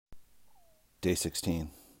Day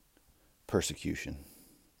 16, persecution.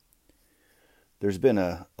 There's been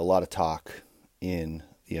a lot of talk in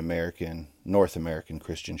the North American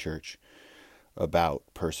Christian church about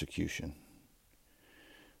persecution.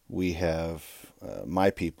 We have,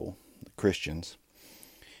 my people, the Christians,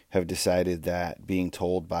 have decided that being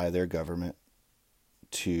told by their government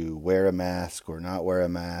to wear a mask or not wear a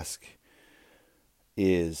mask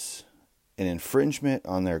is an infringement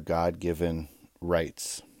on their God-given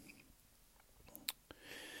rights.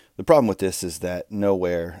 The problem with this is that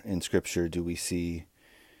nowhere in Scripture do we see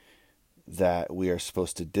that we are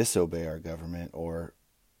supposed to disobey our government or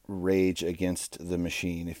rage against the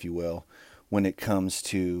machine, if you will, when it comes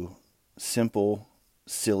to simple,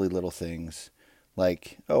 silly little things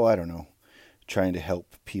like, trying to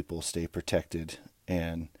help people stay protected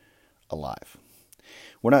and alive.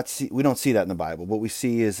 We don't see that in the Bible. What we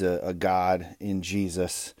see is a God in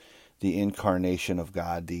Jesus, the incarnation of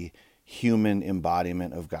God, the human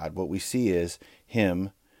embodiment of God. What we see is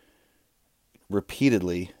Him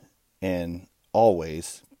repeatedly and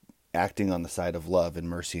always acting on the side of love and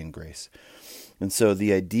mercy and grace. And so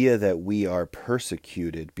the idea that we are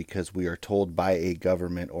persecuted because we are told by a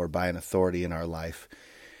government or by an authority in our life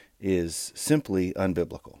is simply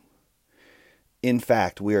unbiblical. In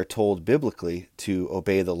fact, we are told biblically to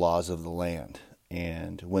obey the laws of the land.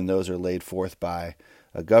 And when those are laid forth by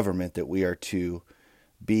a government, that we are to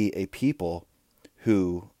be a people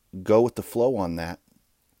who go with the flow on that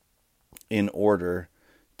in order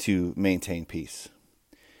to maintain peace.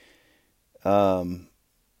 In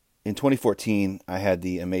 2014, I had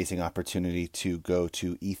the amazing opportunity to go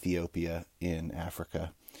to Ethiopia in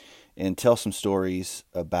Africa and tell some stories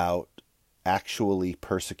about actually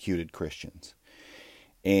persecuted Christians.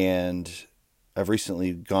 And I've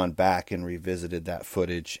recently gone back and revisited that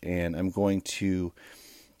footage, and I'm going to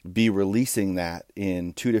be releasing that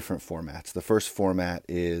in two different formats. The first format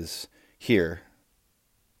is here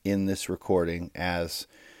in this recording as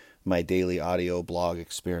my daily audio blog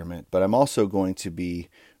experiment, but I'm also going to be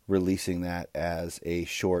releasing that as a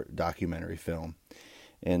short documentary film.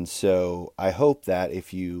 And so I hope that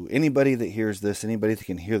anybody that hears this, anybody that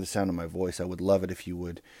can hear the sound of my voice, I would love it if you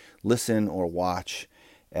would listen or watch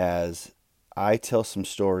as I tell some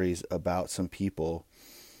stories about some people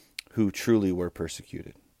who truly were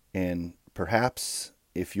persecuted. And perhaps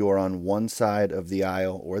if you're on one side of the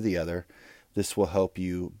aisle or the other, this will help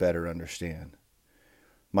you better understand.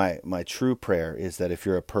 My true prayer is that if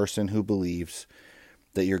you're a person who believes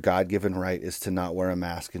that your God-given right is to not wear a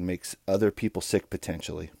mask and makes other people sick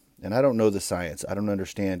potentially, and I don't know the science, I don't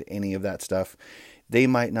understand any of that stuff, they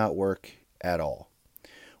might not work at all.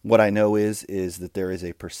 What I know is that there is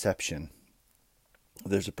a perception.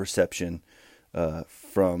 There's a perception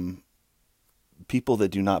from people that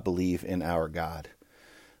do not believe in our God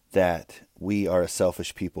that we are a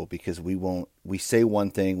selfish people because we say one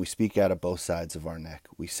thing, we speak out of both sides of our neck.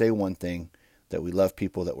 We say one thing, that we love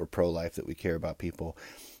people, that we're pro-life, that we care about people,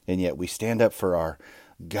 and yet we stand up for our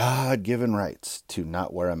God-given rights to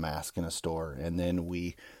not wear a mask in a store, and then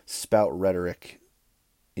we spout rhetoric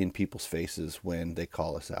in people's faces when they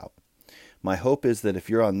call us out. My hope is that if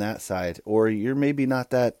you're on that side, or maybe you're not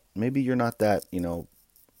that,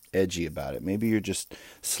 edgy about it. Maybe you're just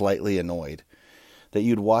slightly annoyed, that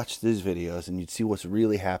you'd watch these videos and you'd see what's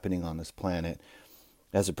really happening on this planet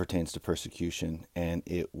as it pertains to persecution, and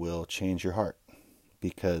it will change your heart,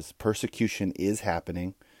 because persecution is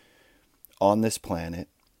happening on this planet,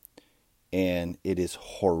 and it is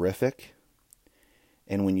horrific.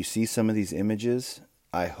 And when you see some of these images,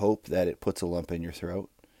 I hope that it puts a lump in your throat,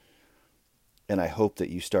 and I hope that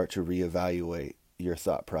you start to reevaluate your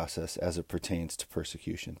thought process as it pertains to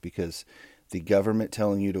persecution, because the government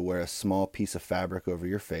telling you to wear a small piece of fabric over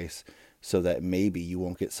your face so that maybe you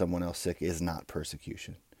won't get someone else sick is not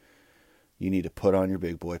persecution. You need to put on your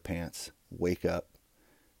big boy pants, wake up,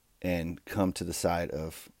 and come to the side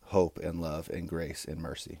of hope and love and grace and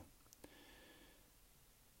mercy.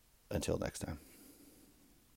 Until next time.